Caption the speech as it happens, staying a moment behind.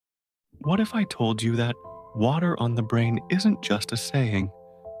What if I told you that water on the brain isn't just a saying?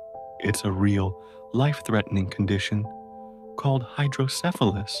 It's a real, life-threatening condition called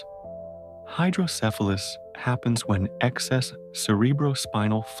hydrocephalus. Hydrocephalus happens when excess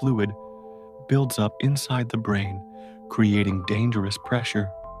cerebrospinal fluid builds up inside the brain, creating dangerous pressure.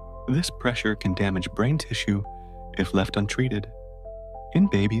 This pressure can damage brain tissue if left untreated. In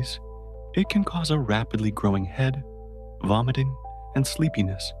babies, it can cause a rapidly growing head, vomiting, and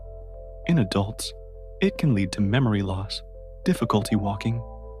sleepiness. In adults, it can lead to memory loss, difficulty walking,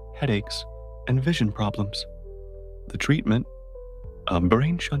 headaches, and vision problems. The treatment? A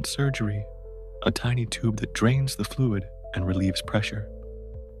brain shunt surgery, a tiny tube that drains the fluid and relieves pressure.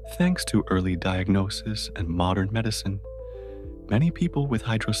 Thanks to early diagnosis and modern medicine, many people with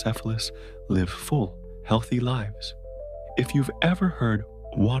hydrocephalus live full, healthy lives. If you've ever heard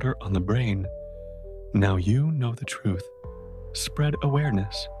water on the brain, now you know the truth. Spread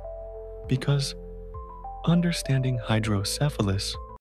awareness, because understanding hydrocephalus